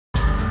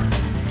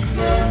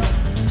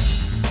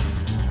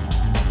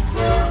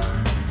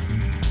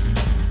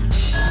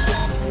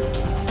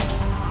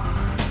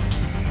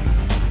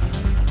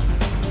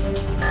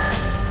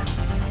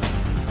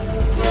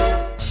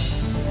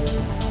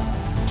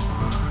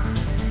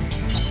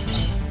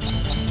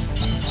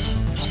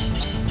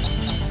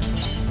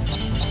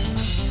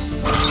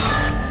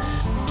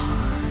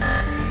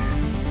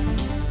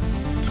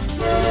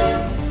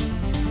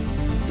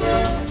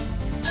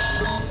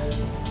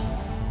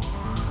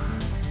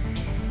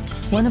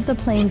One of the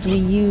planes we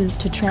used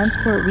to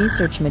transport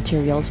research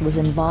materials was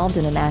involved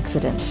in an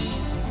accident.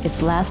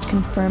 Its last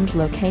confirmed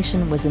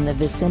location was in the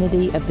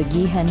vicinity of the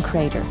Gihen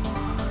crater.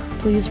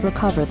 Please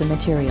recover the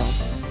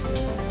materials.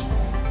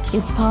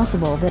 It's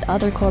possible that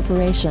other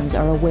corporations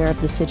are aware of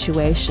the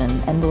situation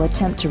and will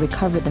attempt to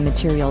recover the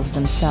materials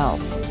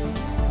themselves.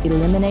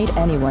 Eliminate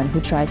anyone who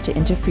tries to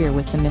interfere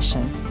with the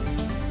mission.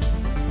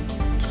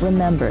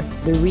 Remember,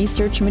 the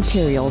research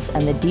materials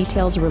and the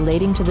details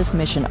relating to this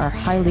mission are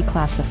highly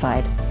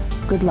classified.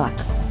 Good luck.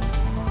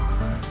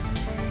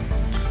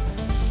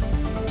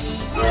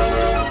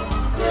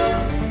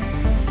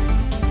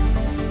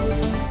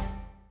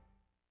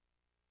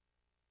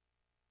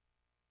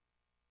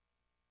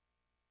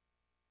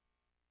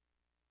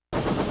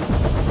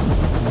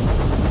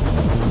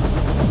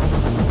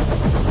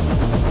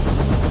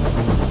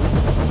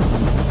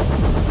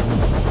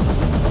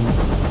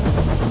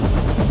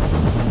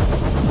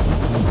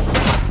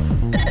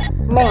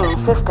 Main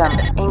system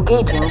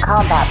engaging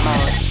combat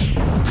mode.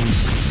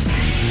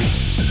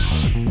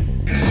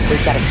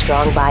 We've got a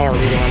strong bio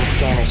reader on the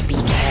scanners. Be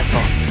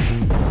careful.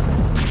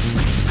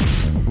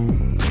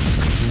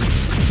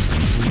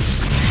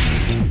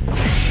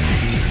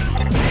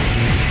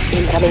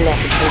 Incoming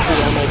message from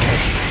CO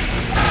Matrix.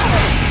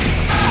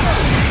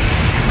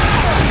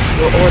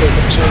 Your orders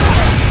have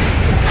changed.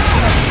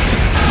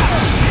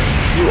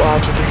 You are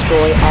to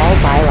destroy all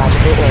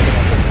biological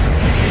organisms.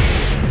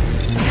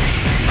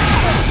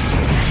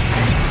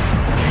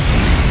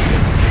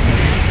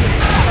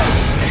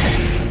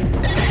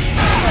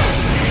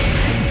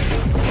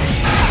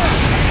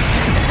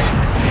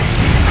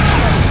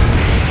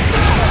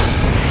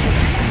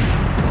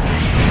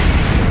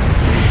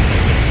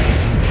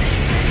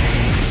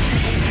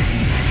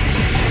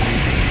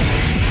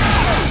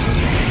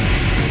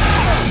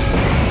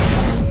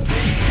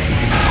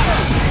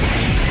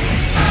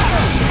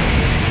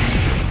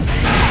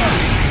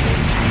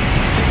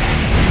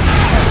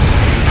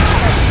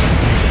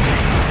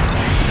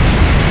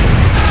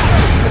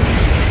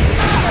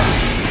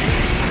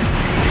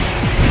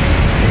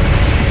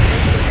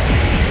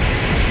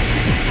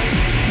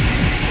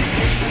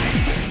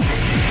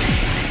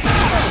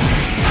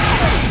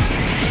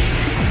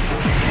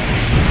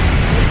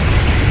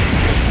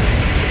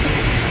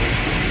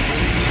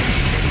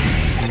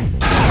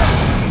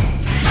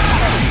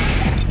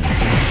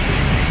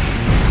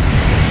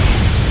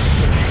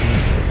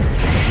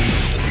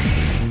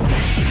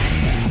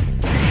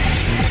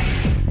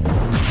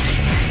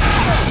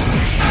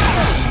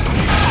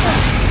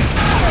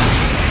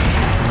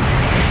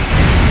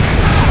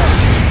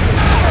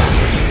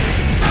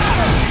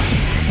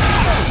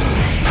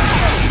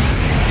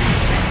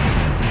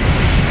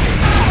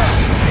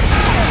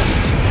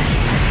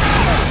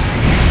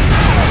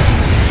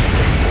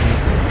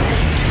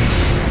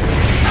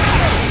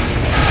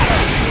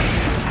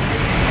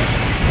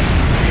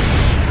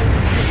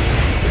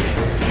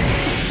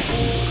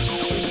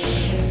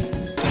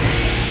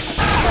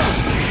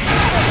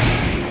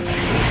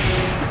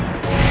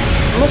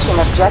 Mission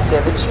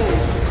objective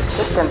achieved.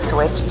 System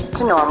switched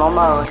to normal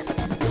mode.